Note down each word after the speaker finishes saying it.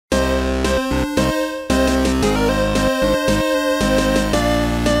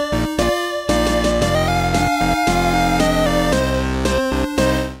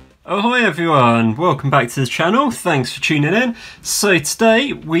everyone, welcome back to the channel, thanks for tuning in. So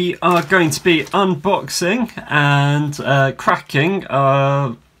today we are going to be unboxing and cracking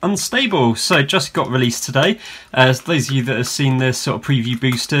Unstable. So just got released today. As those of you that have seen the sort of preview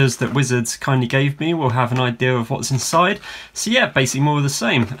boosters that Wizards kindly gave me will have an idea of what's inside. So yeah, basically more of the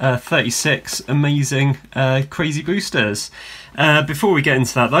same. 36 amazing crazy boosters. Before we get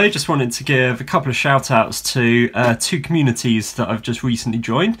into that though, just wanted to give a couple of shout outs to two communities that I've just recently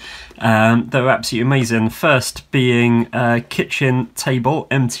joined. They're absolutely amazing. The first being Kitchen Table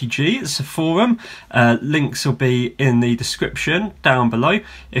MtG. It's a forum. Links will be in the description down below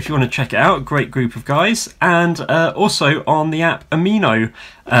if you want to check it out. Great group of guys. And also on the app Amino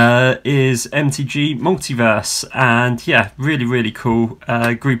is MtG Multiverse, and yeah, really cool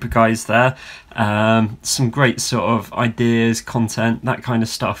group of guys there. Some great sort of ideas, content, that kind of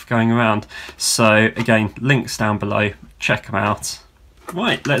stuff going around. So again, links down below, check them out.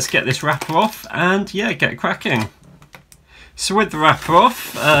 Right, let's get this wrapper off and yeah, get cracking. So with the wrapper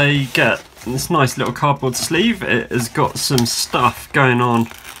off, you get this nice little cardboard sleeve. It has got some stuff going on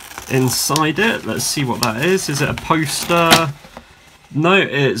inside it. Let's see what that is. Is it a poster? No,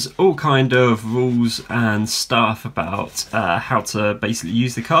 it's all kind of rules and stuff about how to basically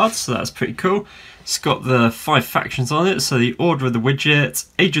use the cards, so that's pretty cool. It's got the 5 factions on it, so the Order of the Widget,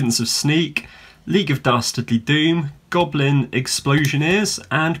 Agents of Sneak, League of Dastardly Doom, Goblin Explosioneers,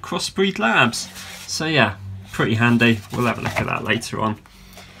 and Crossbreed Labs. So yeah, pretty handy. We'll have a look at that later on.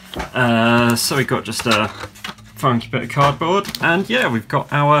 So we've got just a funky bit of cardboard, and yeah, we've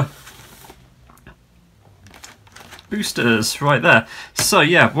got our boosters right there. So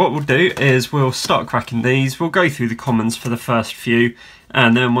yeah, what we'll do is we'll start cracking these. We'll go through the commons for the first few,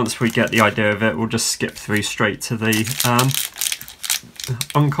 and then once we get the idea of it, we'll just skip through straight to the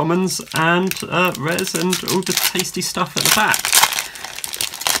uncommons and rares and all the tasty stuff at the back.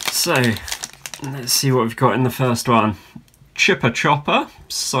 So let's see what we've got in the first one. Chipper Chopper,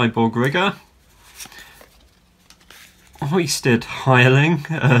 Cyborg Rigger, Hoisted Hireling,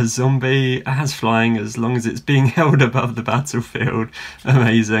 a zombie has flying as long as it's being held above the battlefield.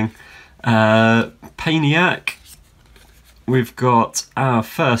 Amazing. Paniac. We've got our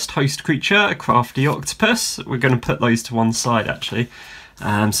first host creature, a crafty octopus. We're going to put those to one side actually.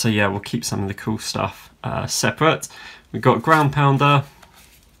 So yeah, we'll keep some of the cool stuff separate. We've got Ground Pounder,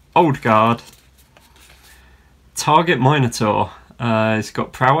 Old Guard, Target Minotaur. It's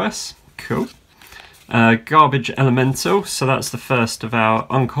got prowess. Cool. Garbage Elemental, so that's the first of our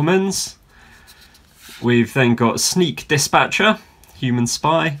uncommons. We've then got Sneak Dispatcher, Human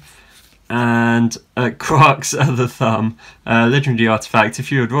Spy, and Quark's Other Thumb, legendary artifact. If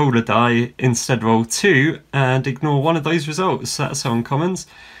you would roll a die, instead roll 2 and ignore one of those results. So that's our uncommons.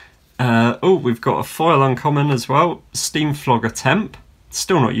 Oh, we've got a foil uncommon as well, Steam Flogger Temp.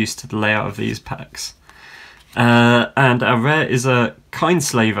 Still not used to the layout of these packs. And our rare is a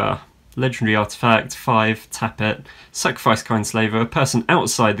Kindslaver. Legendary artifact, 5, tap it, sacrifice Kindslaver. A person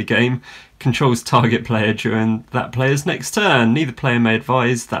outside the game controls target player during that player's next turn. Neither player may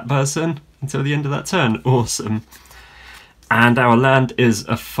advise that person until the end of that turn. Awesome. And our land is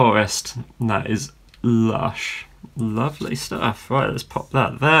a forest. That is lush. Lovely stuff. Right, let's pop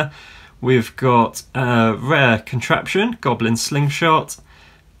that there. We've got a rare contraption, Goblin Slingshot,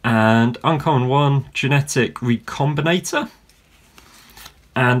 and uncommon 1, Genetic Recombinator.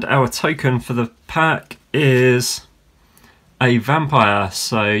 And our token for the pack is a vampire.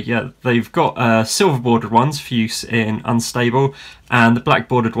 So yeah, they've got silver bordered ones for use in Unstable, and the black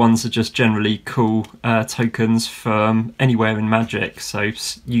bordered ones are just generally cool tokens from anywhere in Magic, so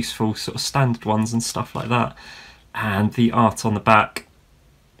useful sort of standard ones and stuff like that. And the art on the back,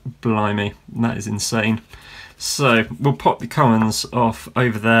 blimey, that is insane. So we'll pop the commons off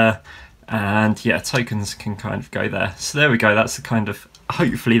over there, and yeah, tokens can kind of go there. So there we go, that's the kind of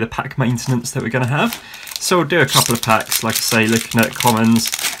hopefully the pack maintenance that we're going to have. So we'll do a couple of packs, like I say, looking at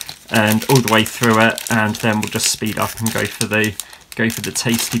commons and all the way through it, and then we'll just speed up and go for the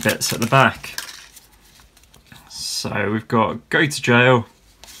tasty bits at the back. So we've got Go to Jail,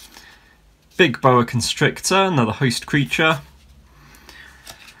 Big Boa Constrictor, another host creature.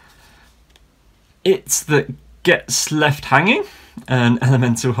 It's That Gets Left Hanging, an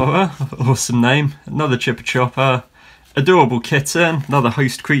elemental horror, awesome name. Another Chipper Chopper, Adorable Kitten, another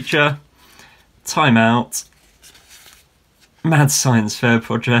host creature, Timeout, Mad Science Fair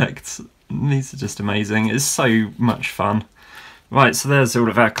Project. These are just amazing. It's so much fun. Right, so there's all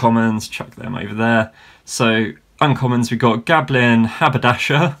of our commons. Chuck them over there. So uncommons, we've got Gablin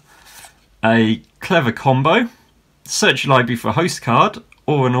Haberdasher, a Clever Combo, search your library for a host card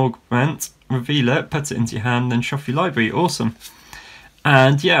or an augment, reveal it, put it into your hand, then shuffle your library. Awesome.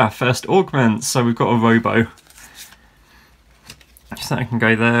 And yeah, first augment, so we've got a Robo. So that can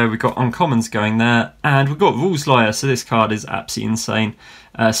go there, we've got uncommons going there, and we've got Rules Lawyer, so this card is absolutely insane.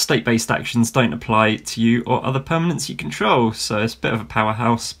 State-based actions don't apply to you or other permanents you control, so it's a bit of a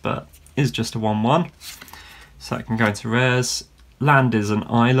powerhouse, but is just a 1/1. So that can go into rares. Land is an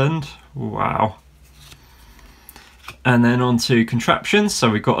island, wow. And then on to Contraptions, so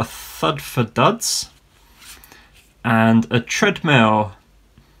we've got a Thud for Duds, and a Treadmill,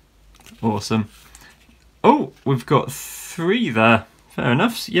 awesome. Oh, we've got 3 there, fair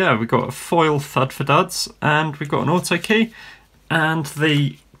enough. Yeah, we've got a foil Thud for Duds, and we've got an auto key, and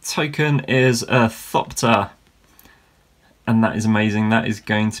the token is a Thopter, and that is amazing. That is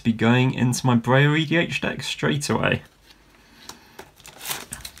going to be going into my Braille EDH deck straight away.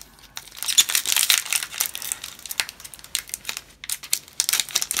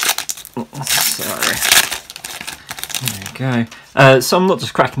 Sorry. There we go. So I'm not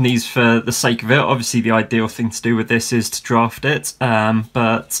just cracking these for the sake of it. Obviously the ideal thing to do with this is to draft it,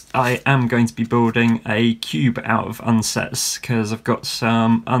 but I am going to be building a cube out of unsets because I've got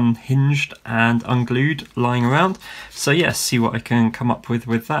some unhinged and unglued lying around. So yes, see what I can come up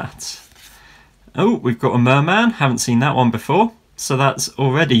with that. Oh, we've got a Merman, haven't seen that one before. So that's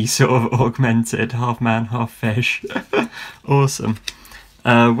already sort of augmented, half man, half fish. Awesome.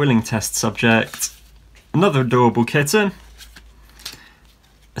 Willing test subject, another adorable kitten,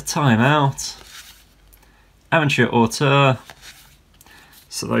 a timeout, amateur auteur,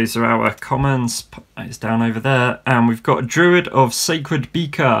 so those are our commons, put those down over there, and we've got a Druid of Sacred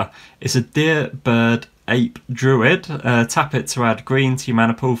Beaker. It's a deer, bird, ape druid. Tap it to add green to your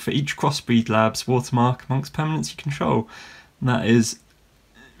mana pool for each Crossbreed Labs watermark amongst permanents you control. And that is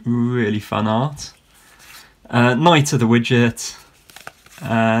really fun art. Knight of the Widget.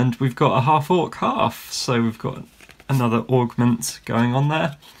 And we've got a half orc half, so we've got another augment going on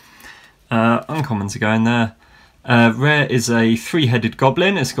there. Uncommons are going there. Rare is a 3-headed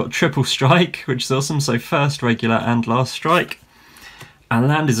goblin. It's got triple strike, which is awesome, so first, regular and last strike. And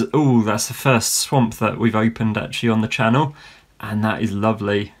land is, oh, that's the first swamp that we've opened actually on the channel, and that is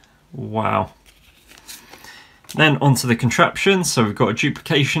lovely. Wow. Then onto the contraption, so we've got a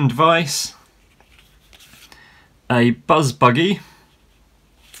duplication device, a buzz buggy,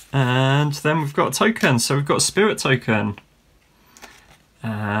 and then we've got a token, so we've got a spirit token,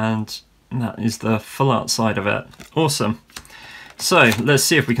 and that is the full art side of it. Awesome. So let's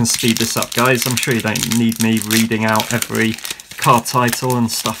see if we can speed this up, guys. I'm sure you don't need me reading out every card title and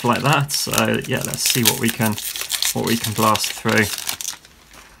stuff like that, so yeah, let's see what we can blast through.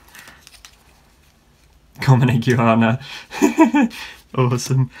 Common Iguana.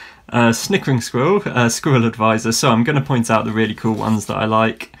 Awesome. Snickering Squirrel, Squirrel Advisor. So I'm going to point out the really cool ones that I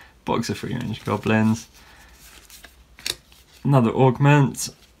like. Box of free range goblins. Another augment.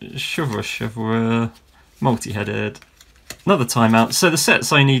 Chivalrous, multi-headed. Another timeout. So the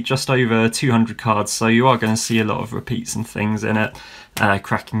set's only just over 200 cards, so you are going to see a lot of repeats and things in it.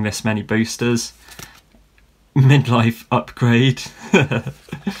 Cracking this many boosters. Midlife upgrade.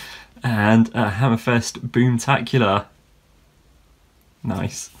 And Hammerfest Boomtacular.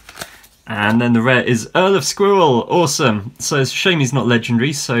 Nice. And then the rare is Earl of Squirrel. Awesome. So it's a shame he's not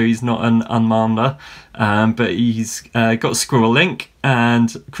legendary, so he's not an unmander, but he's got Squirrel Link,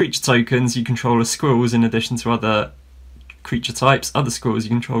 and creature tokens you control as squirrels in addition to other creature types. Other squirrels you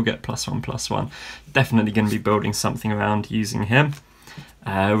control get +1/+1. Definitely going to be building something around using him.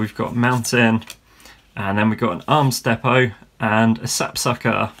 We've got Mountain, and then we've got an Arms Depot, and a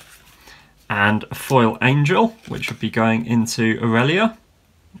Sapsucker, and a Foil Angel, which would be going into Aurelia.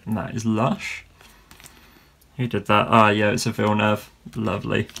 And that is lush. Who did that? Ah, yeah, it's a Villeneuve.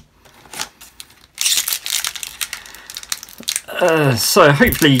 Lovely. So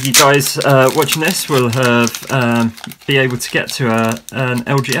hopefully you guys watching this will have be able to get to an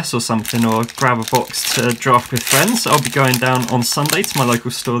LGS or something, or grab a box to draft with friends. I'll be going down on Sunday to my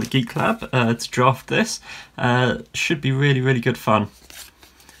local store, the Geek Lab, to draft this. Should be really, really good fun.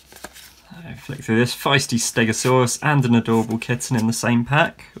 Flick through this. Feisty Stegosaurus and an adorable kitten in the same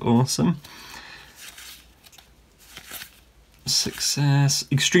pack. Awesome. Success.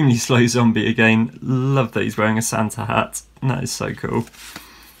 Extremely slow zombie again. Love that he's wearing a Santa hat. That is so cool.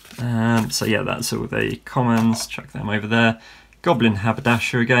 So yeah, that's all the commons. Chuck them over there. Goblin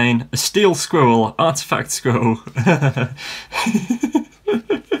Haberdasher again. A Steel Squirrel. Artifact Squirrel.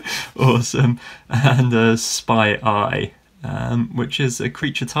 Awesome. And a Spy Eye. Which is a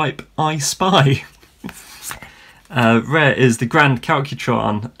creature type I Spy. Rare is the Grand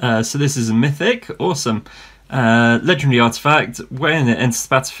Calcutron. So this is a mythic. Awesome. Legendary artifact, when it enters the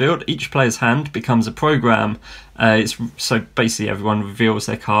battlefield, each player's hand becomes a program. So basically everyone reveals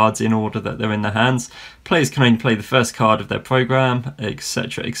their cards in order that they're in their hands. Players can only play the first card of their program,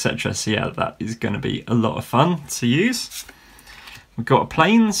 etc, etc. So yeah, that is going to be a lot of fun to use. We've got a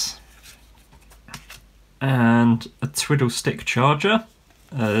planes and a twiddle stick charger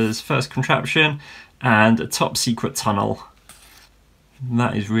as first contraption, and a top secret tunnel.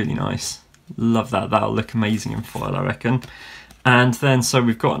 That is really nice. Love that. That'll look amazing in foil, I reckon. And then so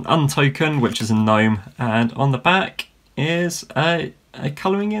we've got an untoken, which is a gnome, and on the back is a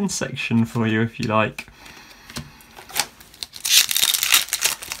colouring in section for you if you like.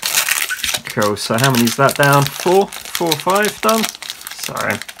 Cool. So how many is that down? 4 or 5 done.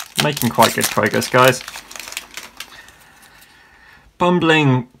 Sorry, making quite good progress, guys.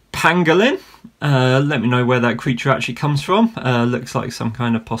 Bumbling pangolin. Let me know where that creature actually comes from. Looks like some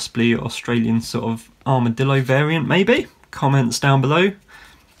kind of possibly Australian sort of armadillo variant, maybe. Comments down below.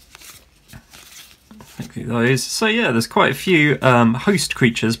 Look at those. So yeah, there's quite a few host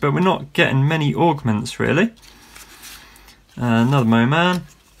creatures, but we're not getting many augments really. Another Moman.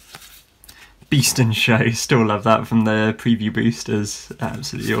 Beast and Show. Still love that from the preview boosters.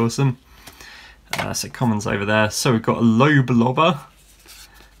 Absolutely awesome. So commons over there. So we've got a Lobe Lobber.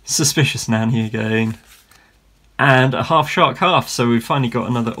 Suspicious Nanny again, and a half shark half, so we've finally got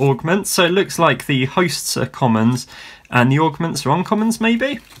another augment. So it looks like the hosts are commons and the augments are uncommons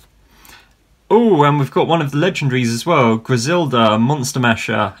maybe. Oh, and we've got one of the legendaries as well, Griselda Monster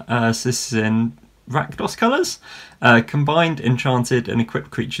Masher. So this is in Rakdos colours. Combined, enchanted and equipped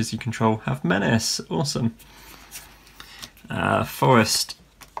creatures you control have menace. Awesome. Forest,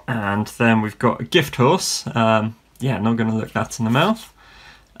 and then we've got a gift horse. Yeah, not going to look that in the mouth.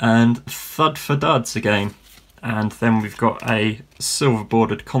 And Thud for Duds again. And then we've got a silver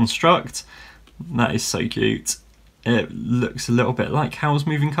bordered construct. That is so cute. It looks a little bit like Howl's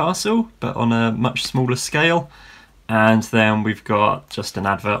Moving Castle, but on a much smaller scale. And then we've got just an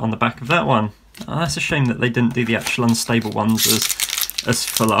advert on the back of that one. Oh, that's a shame that they didn't do the actual unstable ones as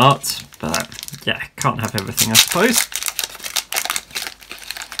full art, but yeah, can't have everything, I suppose.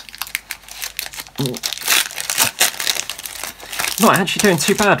 Not actually doing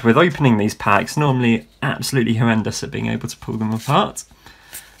too bad with opening these packs. Normally absolutely horrendous at being able to pull them apart.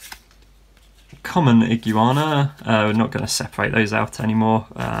 Common iguana. We're not going to separate those out anymore.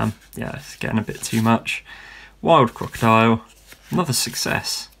 Yeah, it's getting a bit too much. Wild crocodile. Another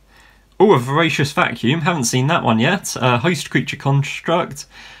success. Oh, a voracious vacuum. Haven't seen that one yet. Host creature construct.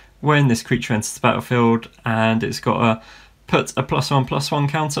 When this creature enters the battlefield, and it's got a put a +1/+1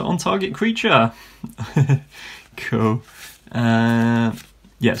 counter on target creature. Cool.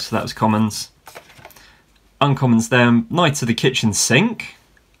 Yeah, so that was commons. Uncommons then, Knight of the Kitchen Sink.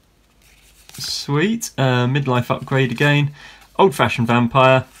 Sweet. Midlife upgrade again. Old fashioned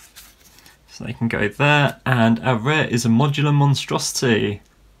vampire. So they can go there. And our rare is a modular monstrosity.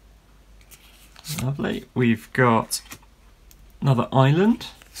 Lovely. We've got another island.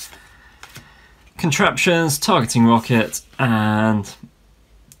 Contraptions, targeting rocket, and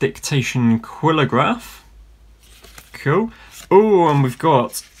dictation quillograph. Cool. Oh, and we've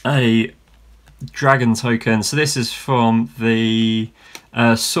got a dragon token. So this is from the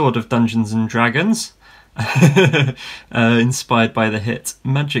Sword of Dungeons and Dragons, inspired by the hit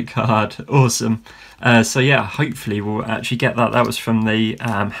Magic card. Awesome. So yeah, hopefully we'll actually get that. That was from the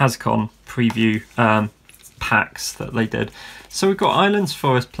HasCon preview packs that they did. So we've got islands,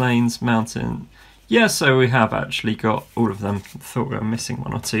 forest, plains, mountain. Yeah, so we have actually got all of them. Thought we were missing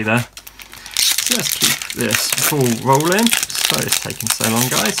one or two there. So let's keep this ball rolling. Sorry it's taking so long,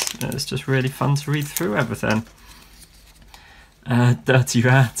 guys. It's just really fun to read through everything. Dirty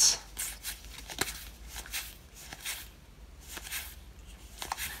Rats.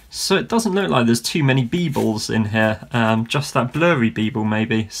 So it doesn't look like there's too many Beebles in here. Just that blurry Beeble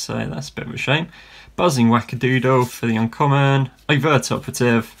maybe. So that's a bit of a shame. Buzzing Wackadoodle for the uncommon. Overt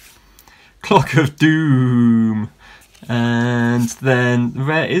Operative. Clock of Doom. And then the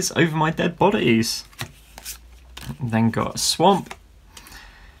rare is Over My Dead Bodies. Then got Swamp.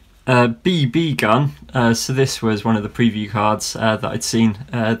 BB Gun. So this was one of the preview cards that I'd seen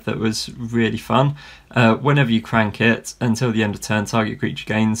that was really fun. Whenever you crank it, until the end of turn, target creature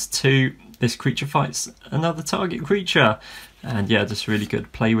gains 2. This creature fights another target creature. And yeah, just really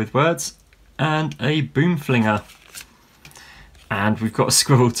good play with words. And a Boom Flinger. And we've got a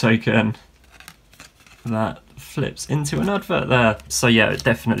Squirrel token that flips into an advert there. So yeah, it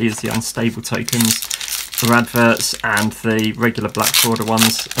definitely is the unstable tokens for adverts, and the regular black border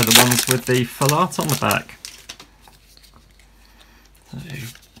ones are the ones with the full art on the back. So,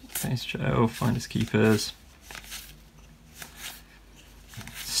 Face Jail, Finders Keepers.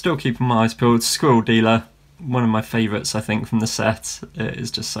 still keeping my eyes peeled. Squirrel Dealer, one of my favourites, I think, from the set. It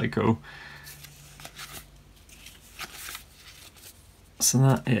is just so cool. So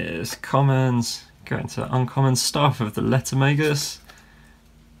that is commons. Going to uncommon. Staff of the Lettermagus.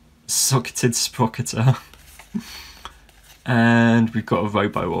 Socketed Sprocketer. And we've got a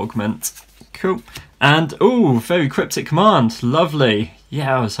Robo Augment. Cool. And, oh, very cryptic command. Lovely.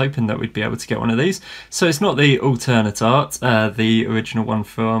 Yeah, I was hoping that we'd be able to get one of these. So it's not the alternate art, the original one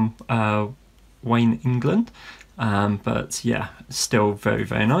from Wayne, England. But yeah, still very,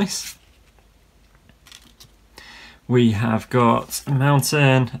 very nice. We have got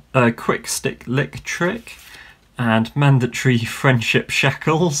Mountain, Quick Stick Lick Trick, and Mandatory Friendship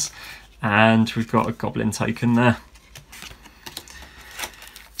Shackles. And we've got a Goblin token there.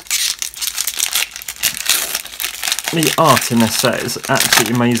 The art in this set is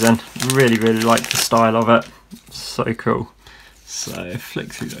absolutely amazing. Really, really like the style of it. So cool. So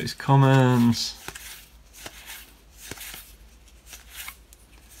flick through those commons.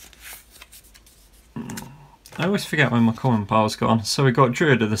 I always forget when my common pile's gone. So we've got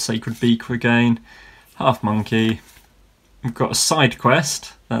Druid of the Sacred Beak again, Half Monkey. We've got a side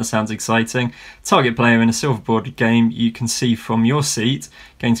quest. That sounds exciting. Target player in a silver bordered game you can see from your seat.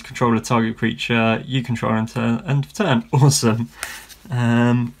 Gain to control a target creature you control until end of turn. Awesome.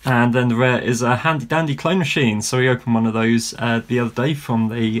 And then the rare is a handy dandy clone machine. So we opened one of those the other day from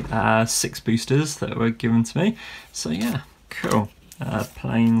the 6 boosters that were given to me. So yeah, cool.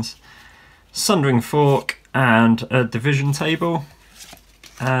 Planes, Sundering Fork, and a division table.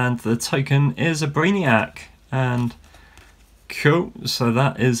 And the token is a Brainiac. And cool, so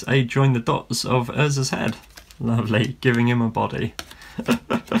that is a Join the Dots of Urza's head. Lovely, giving him a body. Right,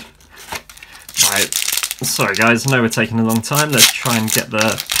 sorry guys, I know we're taking a long time. Let's try and get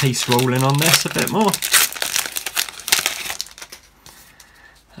the pace rolling on this a bit more.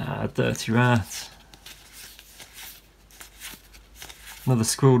 Dirty Rat. Another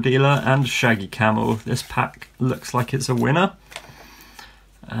Squirrel Dealer and a Shaggy Camel. This pack looks like it's a winner.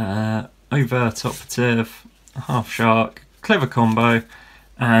 Overt Operative, Half Shark, Clever Combo,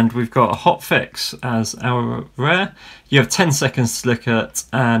 and we've got a Hot Fix as our rare. You have 10 seconds to look at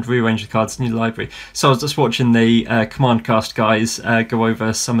and rearrange the cards in your library. So I was just watching the Command Cast guys go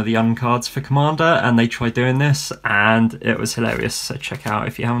over some of the uncards for Commander, and they tried doing this, and it was hilarious. So check out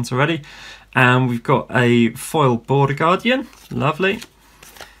if you haven't already. And we've got a foil Border Guardian, lovely.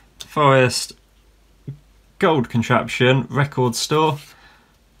 Forest, Gold Contraption, Record Store,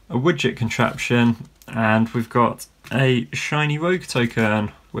 a Widget Contraption, and we've got a shiny Rogue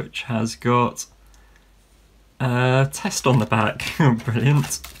token, which has got a test on the back.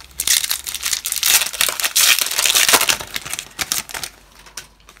 Brilliant.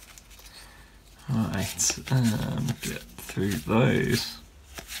 Right, get through those.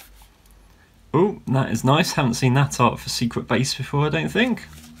 Oh, that is nice. Haven't seen that art for Secret Base before, I don't think.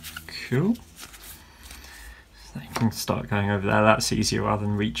 Cool. So you can start going over there. That's easier rather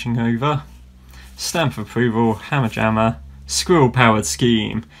than reaching over. Stamp of Approval, Hammer Jammer, Squirrel Powered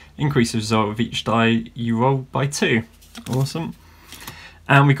Scheme. Increase the result of each die you roll by 2. Awesome.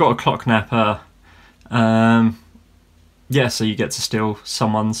 And we've got a Clock Napper. Yeah, so you get to steal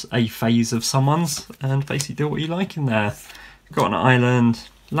a phase of someone's and basically do what you like in there. We've got an island,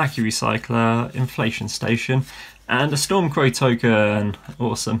 Lackey Recycler, Inflation Station, and a Stormcrow token.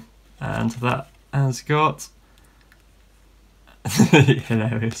 Awesome. And that has got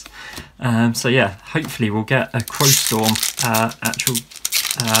hilarious. So yeah, hopefully we'll get a Crowstorm actual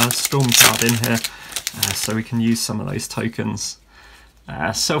storm card in here, so we can use some of those tokens.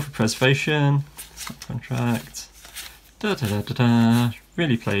 Self-preservation, contract.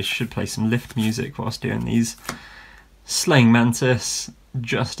 Really should play some lift music whilst doing these. Slaying Mantis.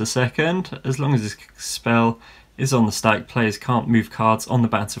 Just a second. As long as this spell is on the stack, players can't move cards on the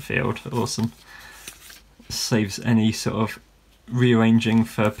battlefield. Awesome. Saves any sort of rearranging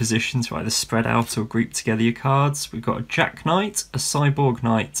for positions to either spread out or group together your cards. We've got a Jack Knight, a Cyborg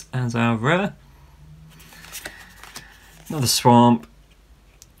Knight as our rare. Another Swamp.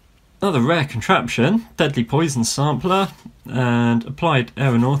 Another rare contraption, Deadly Poison Sampler, and Applied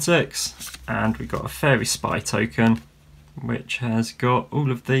Aeronautics. And we've got a Fairy Spy token, which has got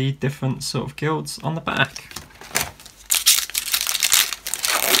all of the different sort of guilds on the back.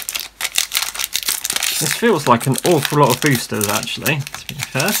 This feels like an awful lot of boosters actually, to be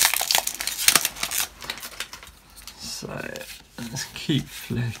fair. So let's keep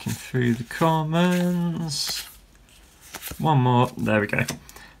flicking through the commons. One more, there we go.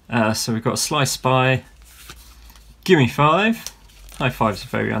 So we've got a Sly Spy, Gimme 5, High Fives are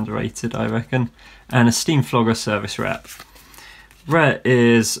very underrated I reckon, and a Steam Flogger Service Rep. Rare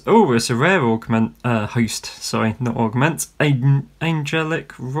is, oh, it's a rare augment, host, sorry, not augment,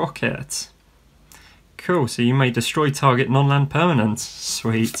 angelic rocket. Cool, so you may destroy target non-land permanents.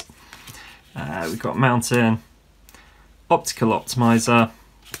 Sweet. We've got mountain, optical optimizer,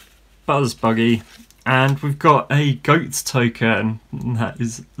 buzz buggy, and we've got a goat token. That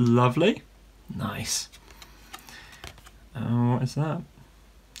is lovely. Nice. What is that?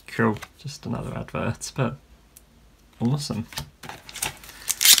 Cool, just another advert, but awesome.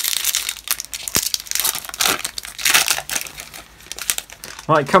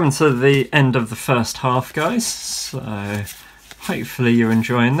 Right, coming to the end of the first half, guys, so hopefully you're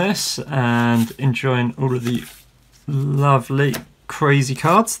enjoying this and enjoying all of the lovely crazy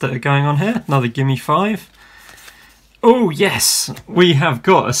cards that are going on here. Another gimme 5. Oh yes, we have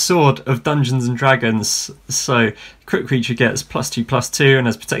got a Sword of Dungeons and Dragons. So crit creature gets +2/+2 and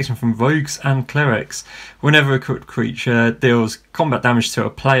has protection from rogues and clerics. Whenever a crit creature deals combat damage to a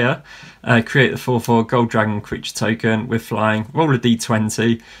player, create the 4/4 gold dragon creature token with flying, roll a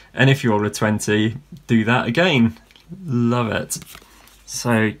d20, and if you roll a 20, do that again. Love it.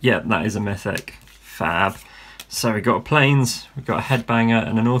 So yeah, that is a mythic. Fab. So we've got a planes, we've got a headbanger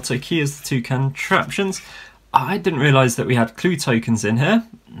and an auto key as the 2 contraptions. I didn't realise that we had clue tokens in here.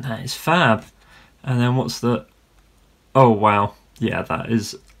 That is fab. And then what's the... Oh wow, yeah, that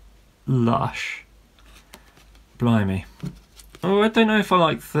is lush. Blimey. Oh, I don't know if I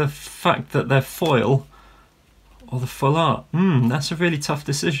like the fact that they're foil or the full art. That's a really tough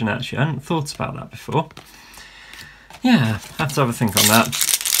decision actually. I hadn't thought about that before. Yeah, have to have a think on that.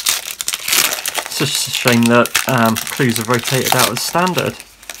 It's just a shame that clues are rotated out as standard.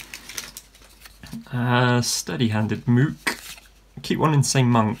 Steady-handed mook. Keep one insane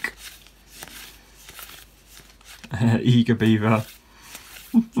monk. Eager beaver.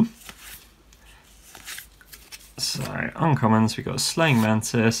 So, uncommons, we've got a slaying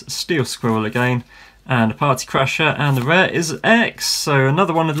mantis, a steel squirrel again, and a party crasher, and the rare is X, so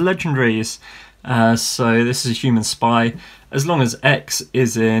another one of the legendaries. So this is a human spy. As long as X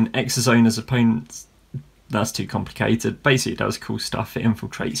is in X's owner's opponent's, that's too complicated. Basically it does cool stuff, it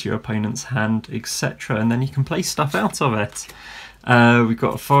infiltrates your opponent's hand, etc. and then you can play stuff out of it. We've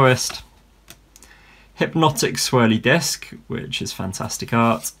got a forest, hypnotic swirly disc, which is fantastic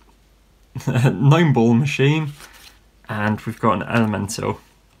art, gnome ball machine, and we've got an elemental.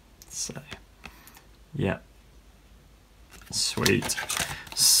 So yeah, sweet.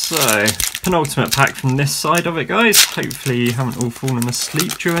 So penultimate pack from this side of it, guys. Hopefully you haven't all fallen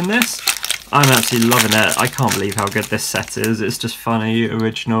asleep during this. I'm absolutely loving it. I can't believe how good this set is. It's just funny,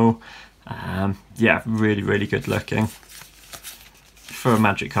 original. Yeah, really, really good looking. For a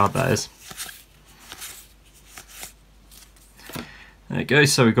magic card, that is. There we go,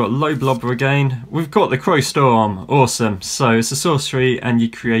 so we've got Low Blobber again. We've got the Crow Storm, awesome. So it's a sorcery and you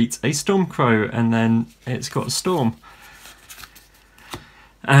create a Storm Crow and then it's got a storm.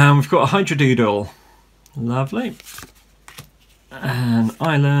 And we've got a Hydrodoodle, lovely. An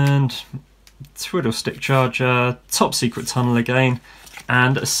Island, Twiddle Stick Charger, Top Secret Tunnel again,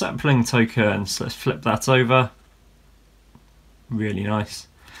 and a Sapling token. So let's flip that over. Really nice.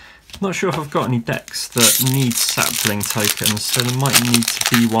 Not sure if I've got any decks that need sapling tokens, so there might need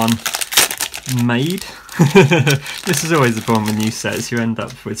to be one made. This is always the problem with new sets, you end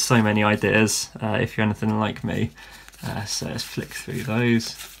up with so many ideas if you're anything like me. So let's flick through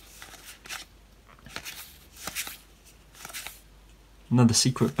those. Another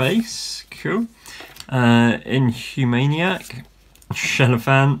secret base, cool. Inhumaniac,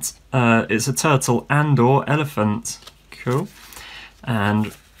 Shellevant, it's a turtle and or elephant, cool.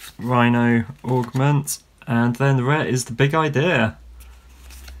 And Rhino Augment, and then the rare is the Big Idea.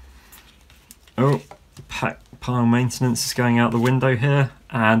 Oh, pile maintenance is going out the window here,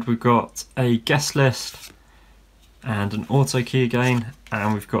 and we've got a guest list and an auto key again,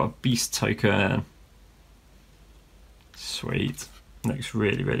 and we've got a beast token. Sweet, looks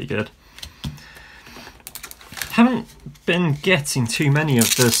really, really good. Haven't been getting too many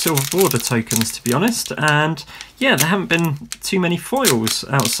of the silver border tokens, to be honest, and yeah, there haven't been too many foils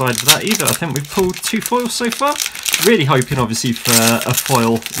outside of that either. I think we've pulled 2 foils so far. Really hoping obviously for a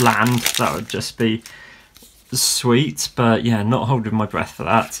foil land, that would just be sweet, but yeah, not holding my breath for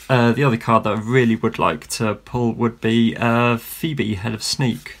that. The other card that I really would like to pull would be Phoebe, Head of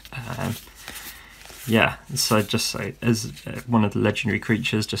Sneak. Yeah, so just so as one of the legendary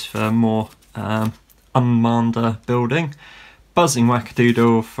creatures, just for more Unmander building. Buzzing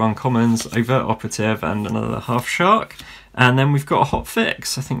Wackadoodle for uncommons, Overt Operative, and another Half Shark. And then we've got a Hot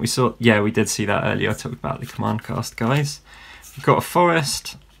Fix. I think we saw, yeah, we did see that earlier. I talked about the command cast, guys. We've got a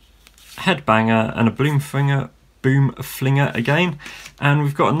Forest, Headbanger, and a Bloomfinger. Boom Flinger again, and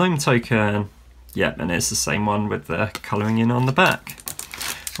we've got a gnome token. Yeah, and it's the same one with the colouring in on the back.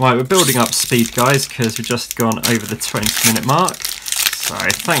 Right, we're building up speed, guys, because we've just gone over the 20-minute mark. So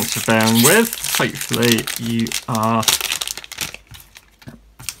thanks for bearing with. Hopefully you are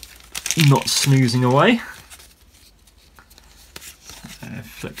not snoozing away.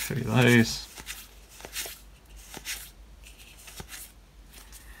 Flick through those.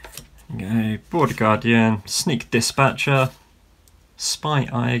 Go Border Guardian, Sneak Dispatcher, Spy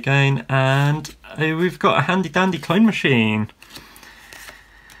Eye again, and we've got a handy dandy clone machine.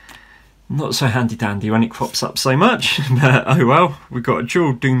 Not so handy dandy when it crops up so much, but oh well. We've got a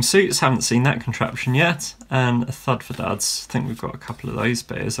dual Doom Suits, haven't seen that contraption yet, and a Thud for Dads. I think we've got a couple of those,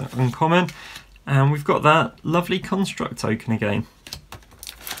 but it's uncommon. And we've got that lovely Construct token again.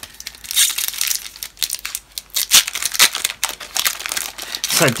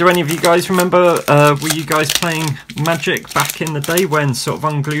 So, do any of you guys remember, were you guys playing Magic back in the day when sort of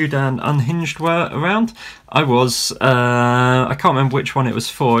Unglued and Unhinged were around? I was. I can't remember which one it was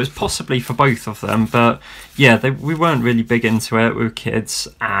for. It was possibly for both of them, but yeah, we weren't really big into it. We were kids,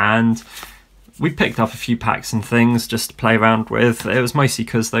 and we picked up a few packs and things just to play around with. It was mostly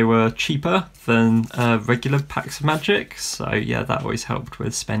because they were cheaper than regular packs of Magic, so yeah, that always helped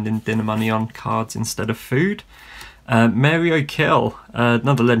with spending dinner money on cards instead of food. Mario Kill,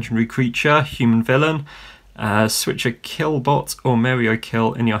 another legendary creature, human villain. Switch a Killbot or Mario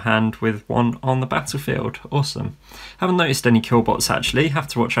Kill in your hand with one on the battlefield. Awesome. Haven't noticed any Killbots actually, have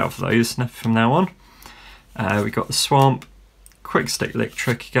to watch out for those from now on. We got the Swamp, Quick Stick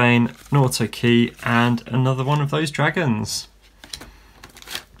Electric again, an Auto Key, and another one of those dragons.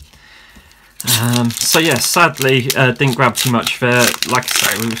 So yeah, sadly didn't grab too much of it. Like I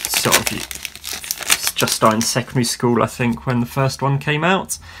say, we were sort of just starting secondary school, I think, when the first one came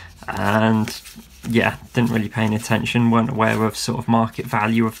out, and yeah, didn't really pay any attention, weren't aware of sort of market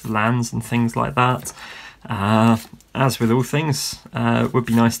value of the lands and things like that. As with all things, it would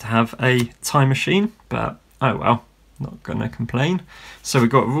be nice to have a time machine, but oh well, not gonna complain. So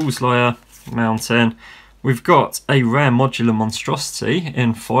we've got Rules Lawyer, Mountain, we've got a rare modular monstrosity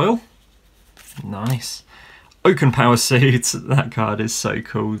in foil, nice. Oaken Power Suit, that card is so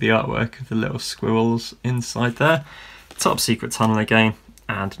cool, the artwork of the little squirrels inside there. Top Secret Tunnel again,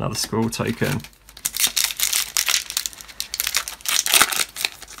 and another squirrel token.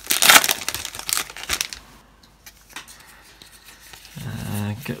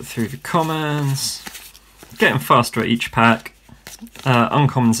 Get through the commons, getting faster at each pack.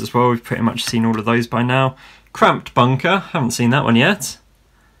 Uncommons as well, we've pretty much seen all of those by now. Cramped Bunker, haven't seen that one yet.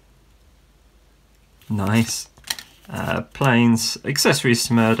 Nice. Planes, Accessories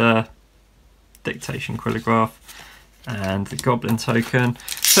to Murder, Dictation Quillograph, and the Goblin token.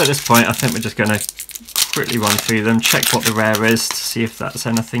 So at this point, I think we're just going to quickly run through them, check what the rare is to see if that's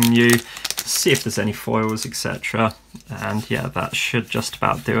anything new, see if there's any foils, etc. And yeah, that should just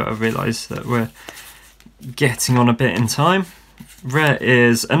about do it. I realise that we're getting on a bit in time. Rare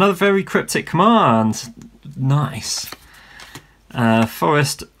is another very cryptic command. Nice.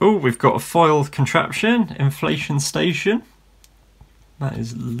 Forest, oh, we've got a foil contraption, Inflation Station, that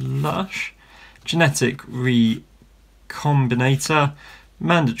is lush. Genetic Recombinator,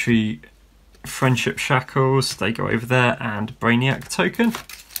 Mandatory Friendship Shackles, they go over there, and Brainiac token.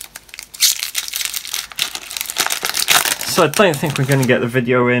 So I don't think we're going to get the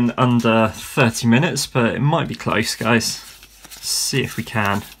video in under 30 minutes, but it might be close, guys. See if we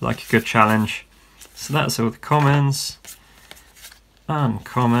can, like a good challenge. So that's all the commons.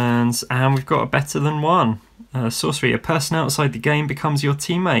 Uncommons, and we've got a better than one. Sorcery, a person outside the game becomes your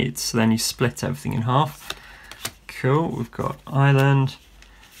teammate, so then you split everything in half. Cool, we've got Island,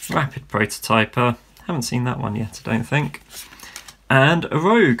 Rapid Prototyper, haven't seen that one yet I don't think, and a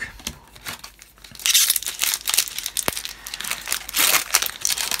Rogue.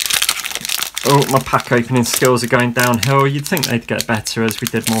 Oh, my pack opening skills are going downhill. You'd think they'd get better as we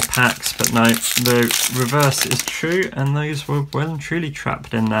did more packs, but no, the reverse is true, and those were well and truly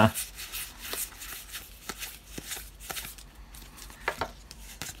trapped in there.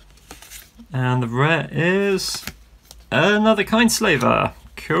 And the rare is another Kindslaver.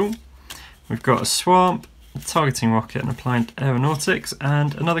 Cool. We've got a Swamp, a Targeting Rocket and Applied Aeronautics,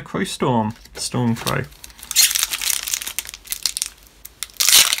 and another Crowstorm, Stormcrow.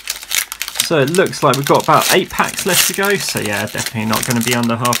 So it looks like we've got about 8 packs left to go, so yeah, definitely not going to be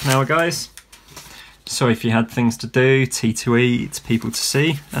under half an hour, guys. Sorry if you had things to do, tea to eat, people to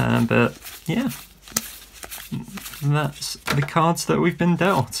see, but yeah, that's the cards that we've been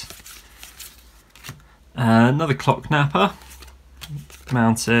dealt. Another Clock Napper,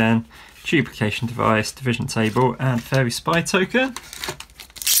 Mountain, duplication device, division table, and fairy spy token.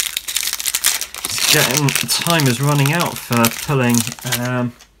 Time is running out for pulling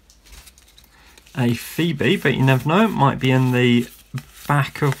a Phoebe, but you never know, it might be in the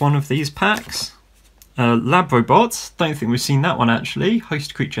back of one of these packs. Lab Robot, don't think we've seen that one actually.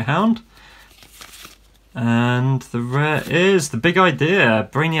 Host Creature Hound. And the rare is the Big Idea,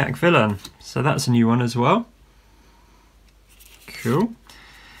 Brainiac Villain. So that's a new one as well. Cool.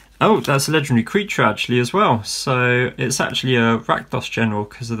 Oh, that's a legendary creature actually as well. So it's actually a Rakdos General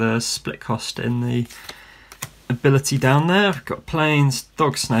because of the split cost in the ability down there. We've got Plains,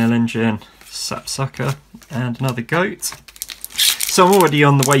 Dog Snail Engine, Sapsucker, and another Goat. So I'm already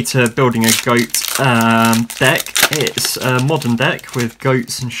on the way to building a goat deck. It's a modern deck with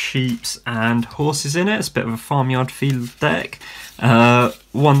goats and sheep and horses in it. It's a bit of a farmyard feel deck.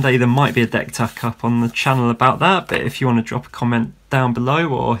 One day there might be a deck tuck up on the channel about that, but if you want to drop a comment down below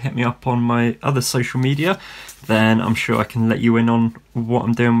or hit me up on my other social media, then I'm sure I can let you in on what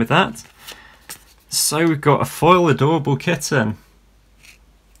I'm doing with that. So we've got a foil adorable kitten.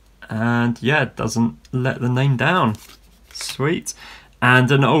 And yeah, it doesn't let the name down. Sweet.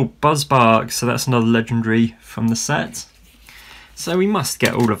 And an old Buzzbark, so that's another legendary from the set. So we must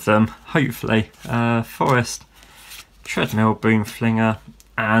get all of them, hopefully. Forest, Treadmill, Boomflinger,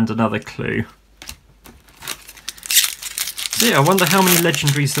 and another Clue. So yeah, I wonder how many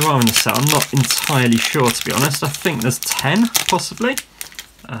legendaries there are in the set. I'm not entirely sure, to be honest. I think there's 10, possibly.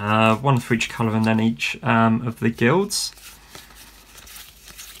 One for each colour and then each of the guilds.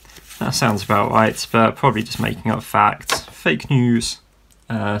 That sounds about right, but probably just making up facts. Fake news.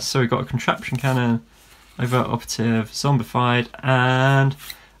 So we've got a Contraption Cannon, Overt Operative, Zombified, and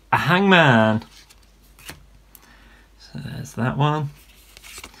a Hangman. So there's that one.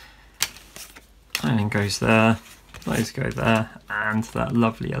 Iron goes there, those go there, and that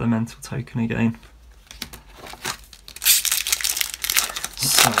lovely Elemental token again.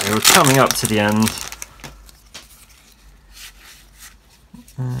 So we're coming up to the end.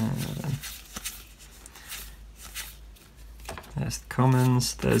 There's the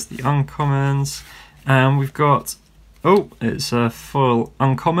commons, there's the uncommons, and we've got, oh, it's a full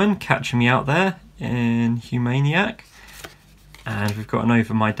uncommon, Catching Me Out There in Humaniac, and we've got an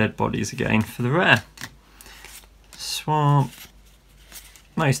Over My Dead Bodies again for the rare. Swamp,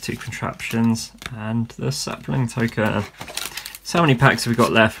 those two contraptions, and the sapling token. So how many packs have we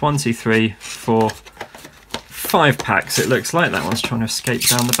got left? 1, 2, 3, 4, 5 packs it looks like. That one's trying to escape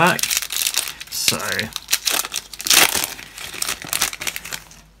down the back. So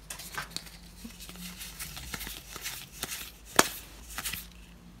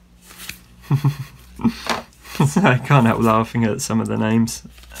I can't help laughing at some of the names.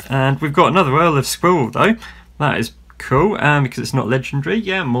 And we've got another Earl of Squirrel though. That is cool, because it's not legendary.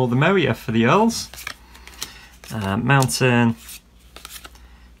 Yeah, more the merrier for the Earls. Mountain,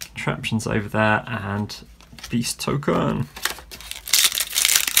 Contraptions over there, and Beast token.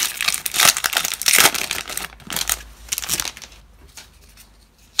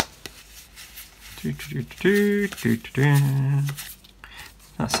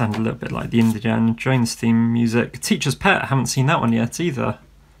 That sounded a little bit like the Indiana Jones theme music. Teacher's Pet, I haven't seen that one yet either.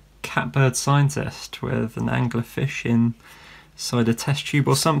 Catbird Scientist with an anglerfish inside a test tube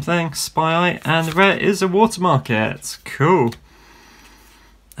or something. Spy Eye, and the rare is a Water Market. Cool.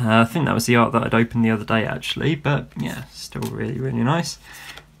 I think that was the art that I'd opened the other day actually, but yeah, still really, really nice.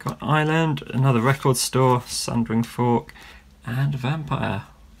 Got Island, another record store, Sundering Fork, and a Vampire.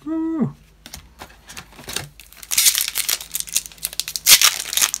 Woo.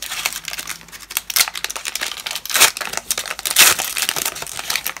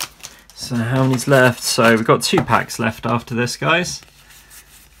 So how many's left? So we've got 2 packs left after this, guys.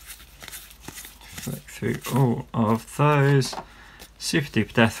 Flick through all of those. Super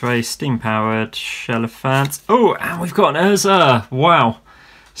Duper Death Ray, Steam Powered, Shelliphant. Oh, and we've got an Urza! Wow!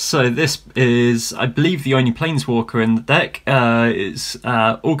 So this is, I believe, the only Planeswalker in the deck. It's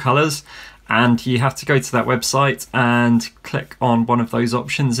all colours, and you have to go to that website and click on one of those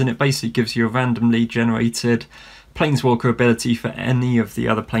options, and it basically gives you a randomly generated Planeswalker ability for any of the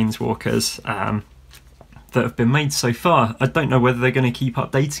other Planeswalkers that have been made so far. I don't know whether they're going to keep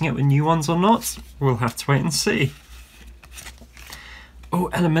updating it with new ones or not. We'll have to wait and see. Oh,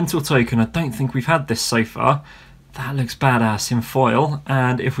 Elemental token. I don't think we've had this so far. That looks badass in foil.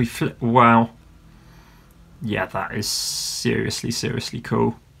 And if we flip... Wow. Yeah, that is seriously, seriously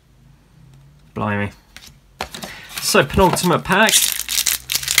cool. Blimey. So, penultimate pack.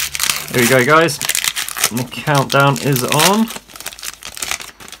 Here we go, guys. And the countdown is on.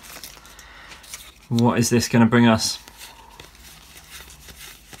 What is this going to bring us?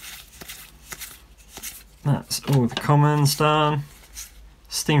 That's all the commons done.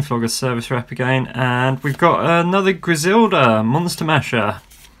 Steam Flogger service rep again, and we've got another Griselda Monster Masher.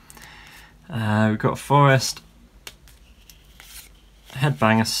 We've got Forest,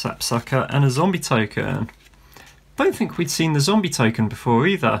 Headbanger, Sapsucker, and a Zombie token. Don't think we'd seen the Zombie token before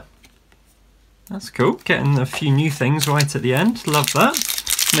either. That's cool, getting a few new things right at the end, love that.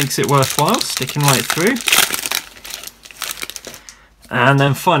 Makes it worthwhile, sticking right through. And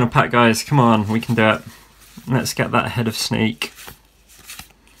then final pack, guys, come on, we can do it. Let's get that Head of Sneak.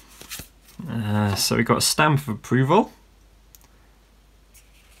 So we've got a stamp of approval.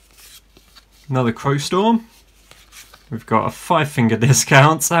 Another Crowstorm. We've got a 5-finger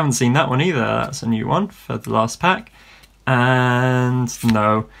discount. I haven't seen that one either. That's a new one for the last pack. And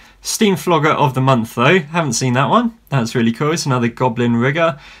no. Steam Flogger of the month though. Haven't seen that one. That's really cool. It's another Goblin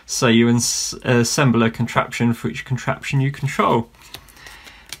Rigger. So you assemble a contraption for each contraption you control.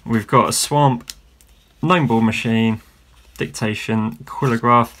 We've got a Swamp, 9-ball machine, Dictation,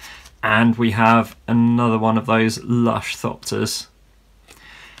 Quillograph, and we have another one of those Lush Thopters.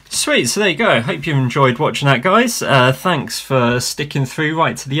 Sweet, so there you go. Hope you've enjoyed watching that, guys. Thanks for sticking through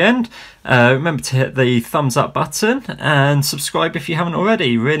right to the end. Remember to hit the thumbs up button and subscribe if you haven't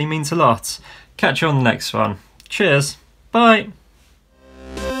already. Really means a lot. Catch you on the next one. Cheers. Bye.